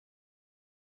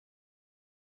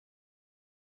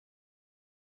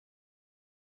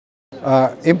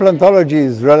Implantology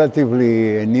is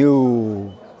relatively a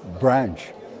new branch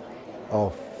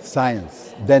of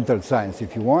science, dental science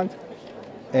if you want,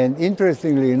 and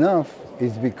interestingly enough,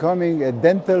 it's becoming a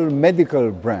dental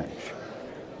medical branch.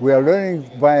 We are learning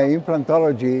via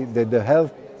implantology that the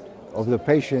health of the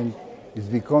patient is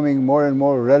becoming more and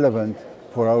more relevant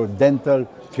for our dental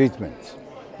treatments.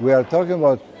 We are talking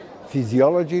about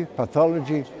physiology,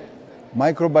 pathology,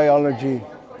 microbiology,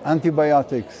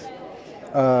 antibiotics,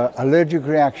 allergic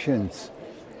reactions,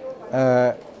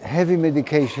 heavy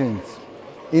medications,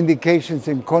 indications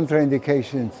and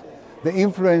contraindications, the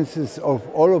influences of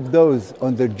all of those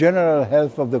on the general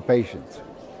health of the patients.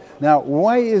 Now,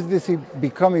 why is this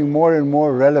becoming more and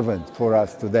more relevant for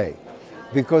us today?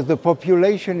 Because the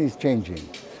population is changing,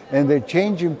 and the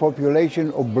change in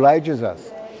population obliges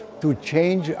us to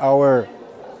change our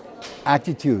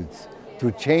attitudes,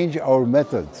 to change our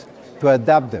methods, to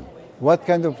adapt them. What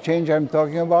kind of change I'm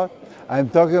talking about? I'm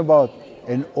talking about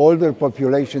an older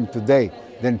population today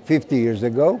than 50 years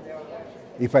ago.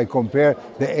 If I compare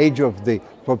the age of the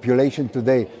population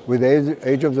today with the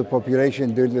age of the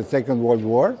population during the Second World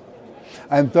War,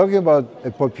 I'm talking about a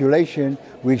population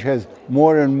which has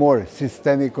more and more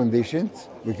systemic conditions.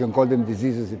 We can call them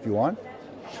diseases if you want.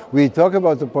 We talk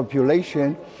about a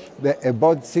population that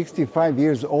about 65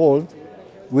 years old,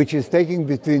 which is taking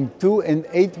between 2 and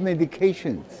 8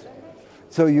 medications.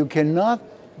 So you cannot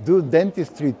do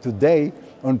dentistry today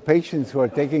on patients who are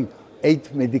taking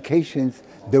 8 medications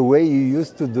the way you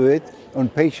used to do it on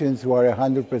patients who are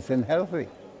 100% healthy.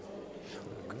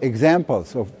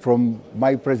 Examples from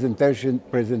my presentation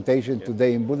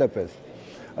today in Budapest.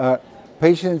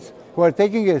 Patients who are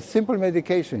taking a simple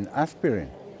medication,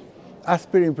 aspirin.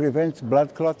 Aspirin prevents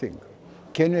blood clotting.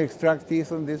 Can you extract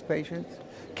teeth on these patients?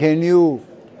 Can you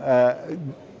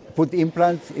put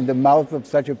implants in the mouth of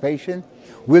such a patient?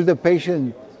 Will the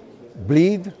patient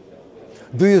bleed?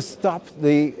 Do you stop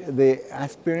the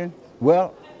aspirin?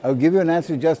 Well, I'll give you an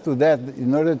answer just to that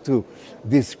in order to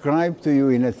describe to you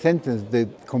in a sentence the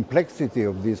complexity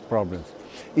of these problems.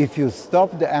 If you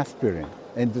stop the aspirin,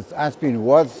 and the aspirin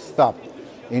was stopped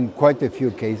in quite a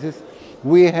few cases,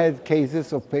 we had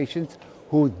cases of patients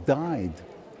who died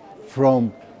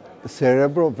from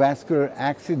cerebrovascular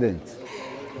accidents,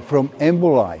 from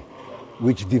emboli,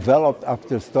 which developed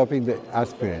after stopping the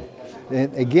aspirin.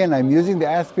 And again, I'm using the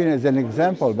aspirin as an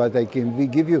example, but I can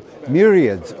give you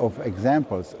myriads of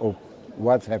examples of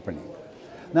what's happening.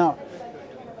 Now,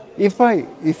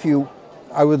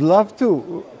 I would love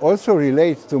to also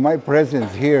relate to my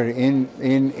presence here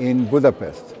in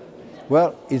Budapest.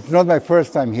 Well, it's not my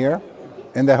first time here,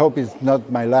 and I hope it's not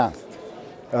my last.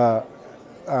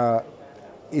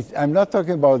 I'm not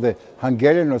talking about the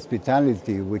Hungarian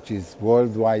hospitality, which is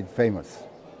worldwide famous,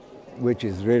 which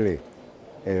is really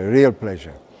a real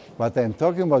pleasure. But I'm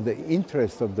talking about the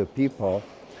interest of the people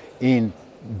in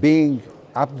being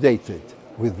updated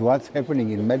with what's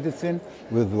happening in medicine,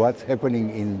 with what's happening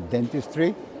in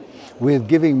dentistry, with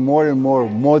giving more and more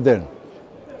modern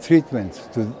treatments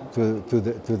to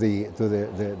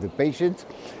the patients.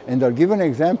 And I'll give an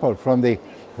example from the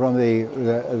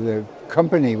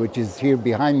company which is here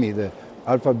behind me, the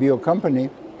Alpha Bio company.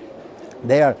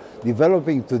 They are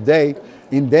developing today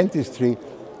in dentistry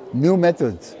new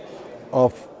methods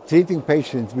of treating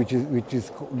patients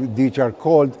which are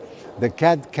called the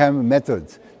CAD/CAM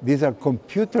methods. These are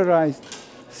computerized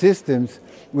systems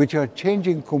which are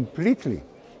changing completely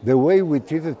the way we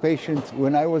treated patients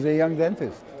when I was a young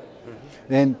dentist.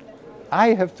 And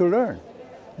I have to learn.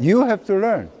 You have to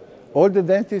learn. All the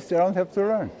dentists around have to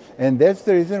learn. And that's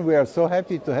the reason we are so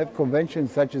happy to have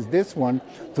conventions such as this one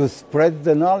to spread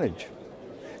the knowledge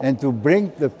and to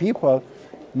bring the people,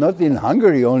 not in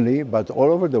Hungary only, but all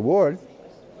over the world,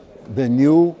 the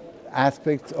new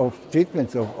aspects of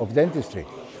treatments of dentistry.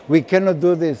 We cannot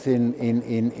do this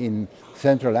in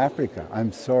Central Africa.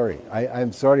 I'm sorry.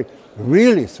 I'm sorry,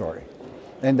 really sorry.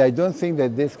 And I don't think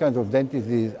that this kind of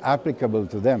dentistry is applicable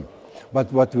to them.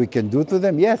 But what we can do to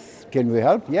them, yes. Can we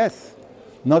help? Yes.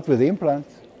 Not with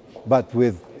implants, but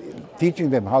with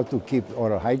teaching them how to keep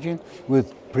oral hygiene,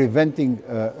 with preventing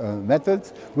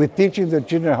methods, with teaching the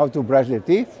children how to brush their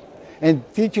teeth, and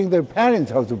teaching their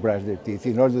parents how to brush their teeth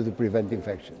in order to prevent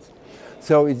infections.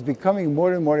 So it's becoming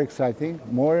more and more exciting,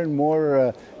 more and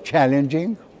more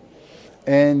challenging,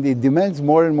 and it demands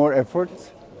more and more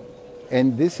efforts.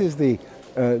 And this is the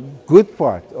good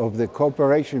part of the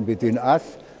cooperation between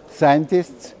us,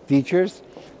 scientists, teachers,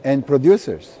 and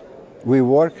producers. We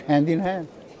work hand in hand.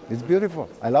 It's beautiful.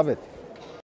 I love it.